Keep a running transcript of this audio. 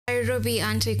Nairobi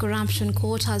Anti-Corruption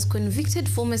Court has convicted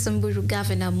former Samburu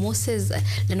Governor Moses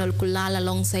Lenolkulal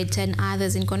alongside 10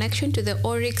 others in connection to the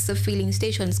Oryx filling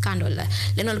station scandal.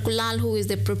 Lenolkulal, who is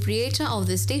the proprietor of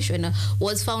the station,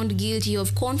 was found guilty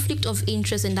of conflict of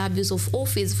interest and abuse of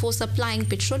office for supplying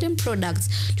petroleum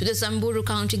products to the Samburu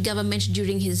County government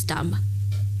during his term.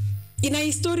 In a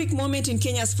historic moment in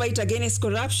Kenya's fight against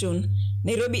corruption,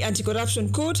 Nairobi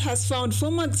Anti-Corruption Court has found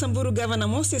former Samburu Governor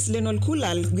Moses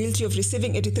Lenolkulal guilty of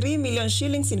receiving 83 million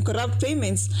shillings in corrupt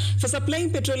payments for supplying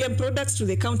petroleum products to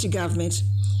the county government.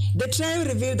 The trial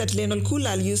revealed that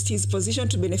Lenolkulal used his position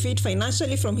to benefit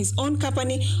financially from his own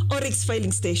company, Oryx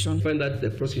Filling Station. I find that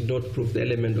the prosecutor did not prove the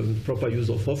element of improper use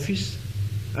of office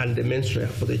and the mens rea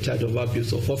for the charge of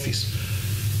abuse of office.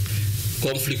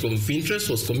 Conflict of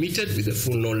interest was committed with the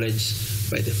full knowledge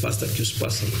by the first accused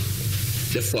person.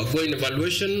 The foregoing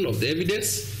evaluation of the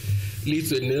evidence leads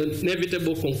to an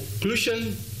inevitable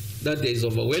conclusion that there is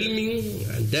overwhelming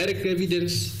and direct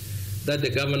evidence that the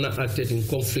governor acted in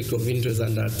conflict of interest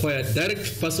and acquired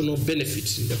direct personal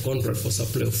benefits in the contract for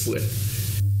supply of fuel.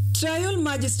 Trial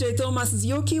Magistrate Thomas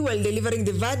Zioki, while delivering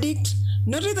the verdict,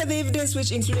 noted that the evidence,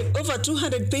 which included over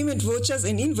 200 payment vouchers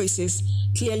and invoices,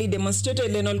 clearly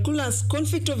demonstrated Lenolkulal's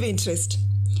conflict of interest.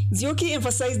 Zioki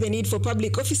emphasized the need for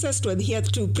public officers to adhere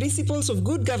to principles of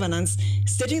good governance,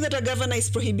 stating that a governor is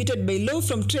prohibited by law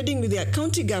from trading with their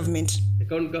county government. The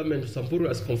county government of Samburu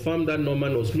has confirmed that no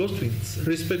man was lost with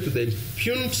respect to the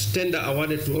impugned tender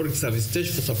awarded to Oryx Service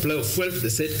Station for supply of fuel to the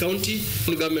said county.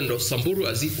 The government of Samburu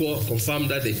has equal confirmed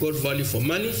that they got value for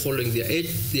money following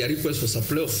their request for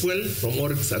supply of fuel from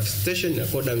Oryx Service Station in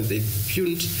accordance with the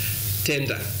impugned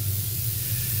tender.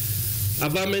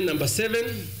 Amendment number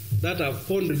 7, that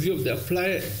upon review of the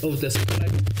supply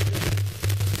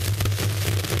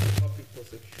public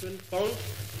prosecution found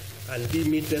and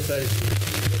deem it necessary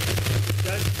to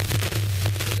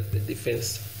judge the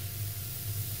defense,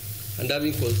 and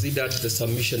having considered the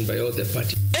submission by all the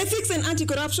parties. Ethics and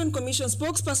Anti-Corruption Commission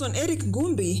spokesperson Eric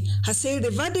Gumbi has hailed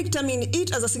the verdict, terming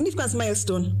it as a significant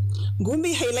milestone.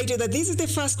 Gumbi highlighted that this is the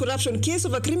first corruption case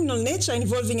of a criminal nature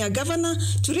involving a governor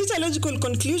to reach a logical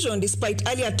conclusion despite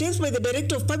earlier attempts by the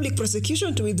Director of Public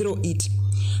Prosecution to withdraw it.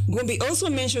 Gumbi also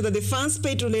mentioned that the funds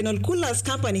paid to Lenolkulal's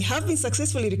company have been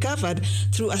successfully recovered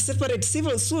through a separate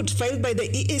civil suit filed by the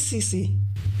EACC.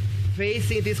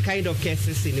 Facing this kind of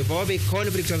cases involving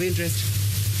conflict of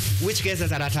interest, which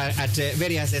cases are at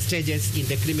various stages in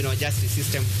the criminal justice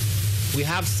system. We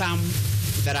have some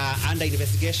that are under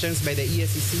investigations by the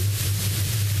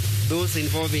EACC. Those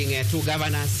involving 2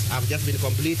 governors have just been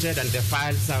completed and the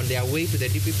files are on their way to the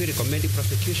DPP recommending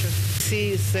prosecution.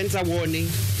 EACC sends a warning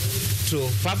to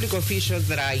public officials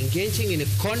that are engaging in a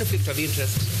conflict of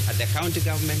interest at the county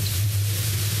government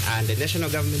and the national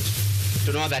government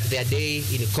to know that their day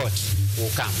in court will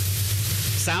come.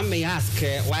 Some may ask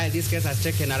why this case has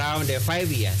taken around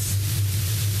 5 years.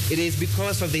 It is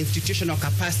because of the institutional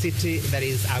capacity that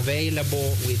is available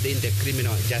within the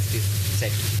criminal justice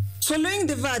sector. Following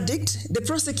the verdict, the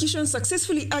prosecution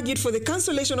successfully argued for the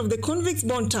cancellation of the convict's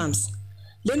bond terms.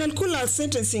 Lenolkulal's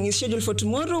sentencing is scheduled for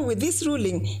tomorrow, with this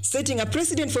ruling setting a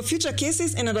precedent for future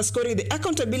cases and underscoring the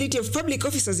accountability of public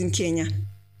officers in Kenya.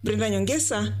 Brenda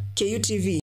Nyongesa, KUTV.